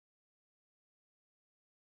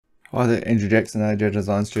Hi there, Andrew Jackson, AJ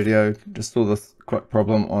Design Studio. Just saw this quick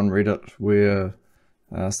problem on Reddit where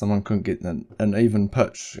someone couldn't get an even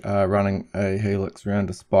pitch running a helix around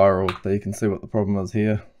a spiral. So you can see what the problem is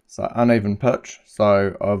here. So uneven pitch.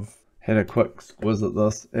 So I've had a quick squiz at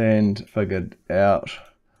this and figured out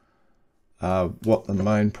what the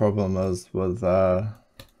main problem is with the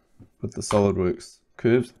Solidworks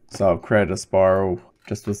curves. So I've created a spiral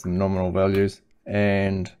just with some nominal values,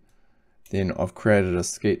 and then I've created a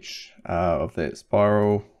sketch of that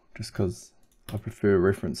spiral just because I prefer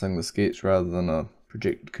referencing the sketch rather than a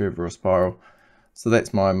projected curve or a spiral. So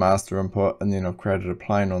that's my master input, and then I've created a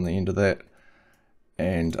plane on the end of that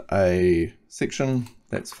and a section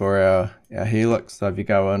that's for our helix. So if you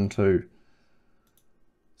go into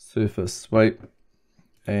surface sweep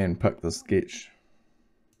and pick the sketch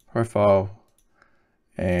profile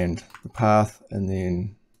and the path, and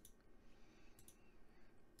then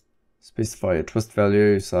specify your twist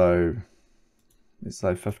value, so let's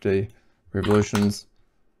say 50 revolutions,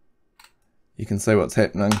 you can see what's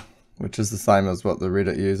happening, which is the same as what the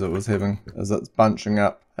Reddit user was having, is it's bunching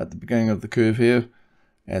up at the beginning of the curve here,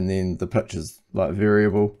 and then the pitch is like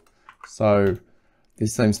variable. So there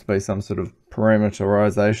seems to be some sort of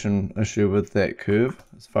parameterization issue with that curve.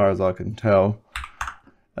 As far as I can tell,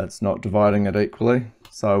 it's not dividing it equally.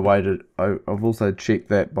 So I've also checked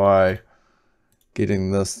that by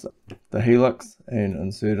getting the helix and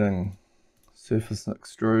inserting surface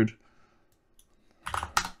extrude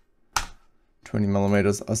 20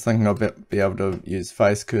 millimeters. I was thinking I'd be able to use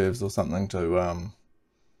face curves or something to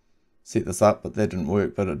set this up, but that didn't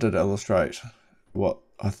work. But it did illustrate what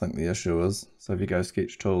I think the issue is. So if you go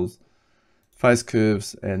sketch tools, face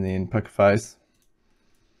curves, and then pick a face,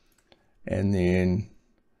 and then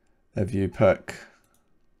if you pick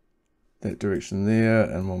that direction there,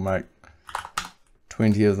 and we'll make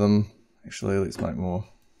 20 of them. Actually, let's make more.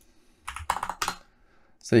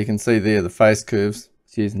 So you can see there the face curves.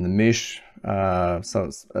 It's using the mesh, so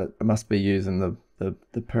it must be using the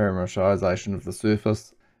parameterization of the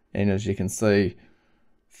surface. And as you can see,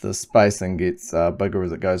 the spacing gets bigger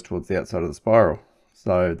as it goes towards the outside of the spiral.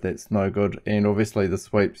 So that's no good. And obviously the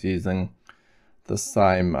sweep's using the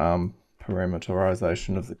same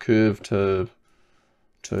parameterization of the curve to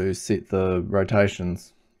set the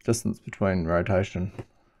rotations, distance between rotation.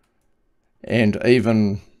 And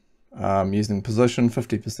even using position,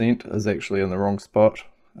 50% is actually in the wrong spot,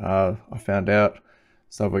 I found out.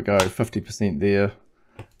 So if we go 50% there,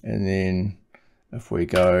 and then if we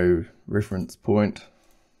go reference point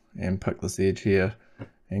and pick this edge here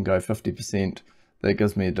and go 50%, that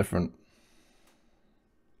gives me a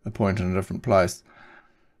point in a different place.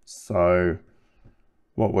 So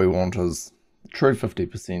what we want is true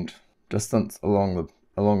 50% distance along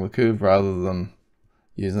the curve, rather than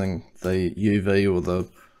using the UV or the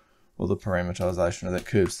parameterization of that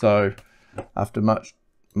curve. So after much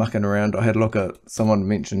mucking around, I had a look at, someone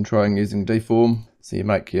mentioned trying using deform. So you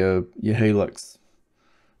make your helix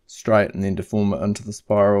straight and then deform it into the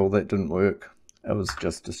spiral. That didn't work. It was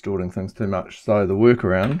just distorting things too much. So the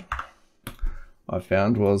workaround I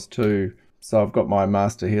found was so I've got my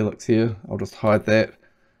master helix here. I'll just hide that.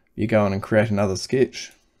 You go in and create another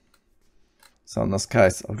sketch. So in this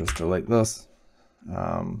case, I'll just delete this.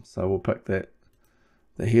 So we'll pick the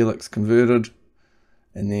helix converted,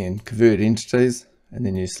 and then convert entities, and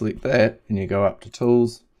then you select that, and you go up to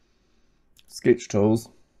tools, sketch tools,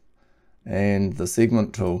 and the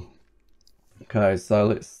segment tool. Okay, so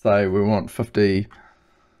let's say we want 50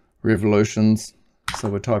 revolutions. So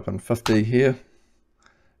we type in 50 here,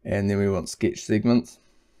 and then we want sketch segments.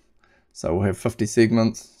 So we'll have 50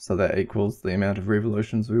 segments, so that equals the amount of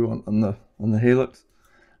revolutions we want in the helix,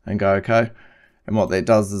 and go OK. And what that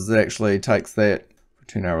does is it actually takes that,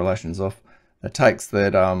 turn our relations off, it takes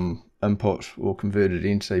that input or converted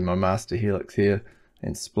entity, my master helix here,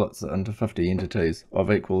 and splits it into 50 entities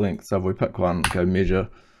of equal length. So if we pick one, go measure,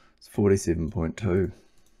 it's 47.2, and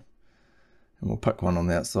we'll pick one on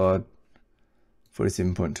the outside,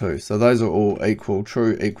 47.2. So those are all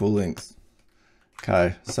true equal lengths.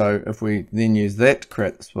 Okay, so if we then use that to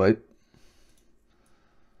create the sweep,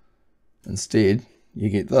 instead you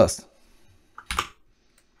get this.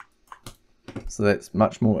 So that's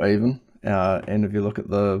much more even. And if you look at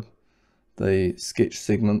the sketch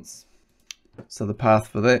segments, so the path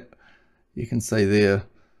for that, you can see there,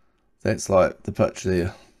 that's like the pitch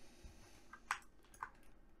there.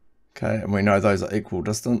 Okay, and we know those are equal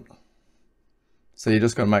distant. So you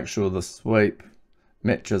just got to make sure the sweep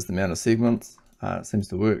matches the amount of segments. It seems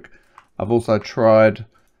to work. I've also tried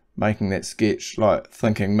making that sketch, like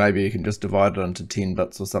thinking maybe you can just divide it into 10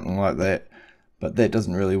 bits or something like that, but that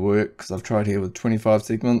doesn't really work because I've tried here with 25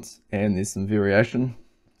 segments and there's some variation.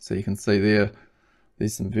 So you can see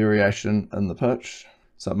there's some variation in the pitch,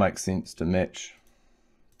 so it makes sense to match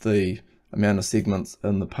the amount of segments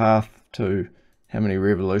in the path to how many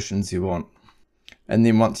revolutions you want. And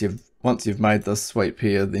then once you've made this sweep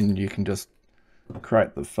here, then you can just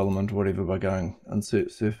create the filament or whatever by going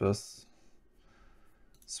insert surface,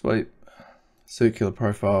 sweep, circular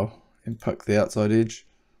profile, and pick the outside edge,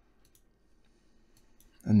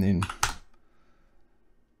 and then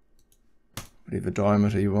whatever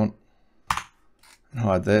diameter you want, and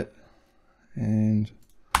hide that, and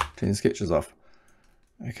turn the sketches off.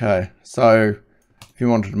 Okay, so if you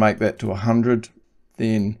wanted to make that to 100,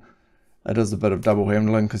 then it is a bit of double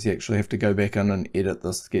handling because you actually have to go back in and edit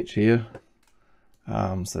this sketch here.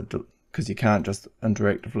 Because you can't just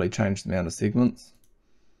interactively change the amount of segments.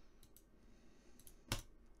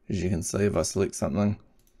 As you can see, if I select something,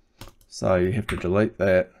 so you have to delete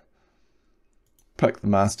that, pick the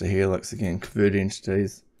master helix again, convert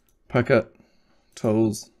entities, pick it,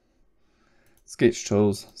 tools, sketch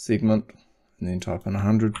tools, segment, and then type in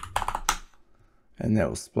 100, and that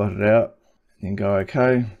will split it out, and then go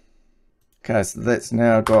OK. Okay, so that's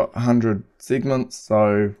now got 100 segments,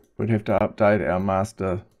 so we'd have to update our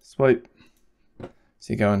master sweep.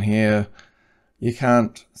 So you go in here, you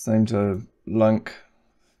can't seem to link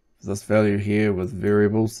this value here with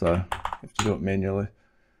variables, so you have to do it manually.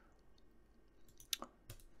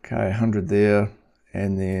 Okay, 100 there,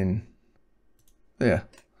 and then there.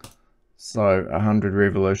 So 100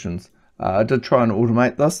 revolutions. I did try and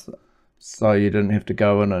automate this, so you didn't have to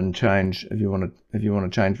go in and change if you want to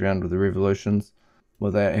change around with the revolutions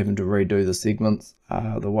without having to redo the segments.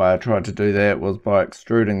 The way I tried to do that was by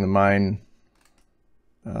extruding the main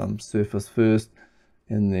surface first,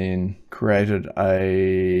 and then created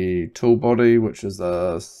a tool body, which is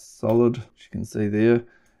a solid, which you can see there,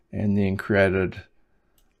 and then created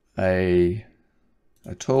a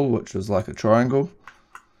tool which is like a triangle,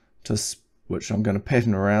 which I'm going to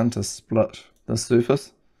pattern around to split the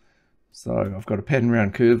surface. So I've got a pattern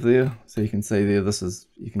round curve there, so you can see there,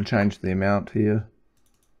 you can change the amount here.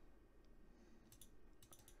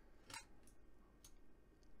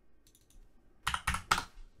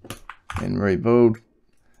 And rebuild,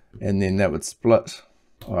 and then that would split.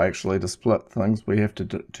 Actually, to split things, we have to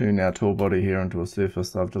turn our tool body here into a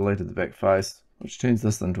surface. So I've deleted the back face, which turns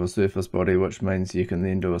this into a surface body, which means you can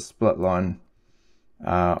then do a split line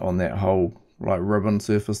on that whole like ribbon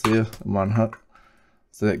surface there in one hit.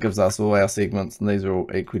 So that gives us all our segments, and these are all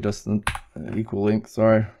equidistant, equal length,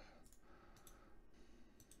 sorry.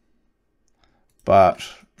 But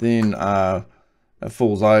then it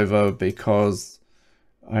falls over because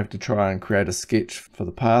I have to try and create a sketch for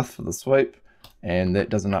the path for the sweep, and that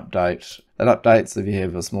doesn't update. It updates if you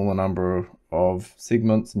have a smaller number of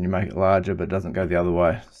segments and you make it larger, but it doesn't go the other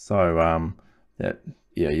way. So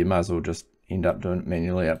you might as well just end up doing it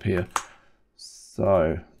manually up here.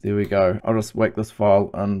 So there we go. I'll just whack this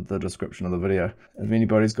file in the description of the video. If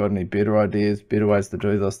anybody's got any better ideas, better ways to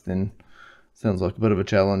do this, then sounds like a bit of a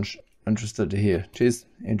challenge. Interested to hear. Cheers.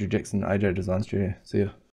 Andrew Jackson, AJ Design Studio. See ya.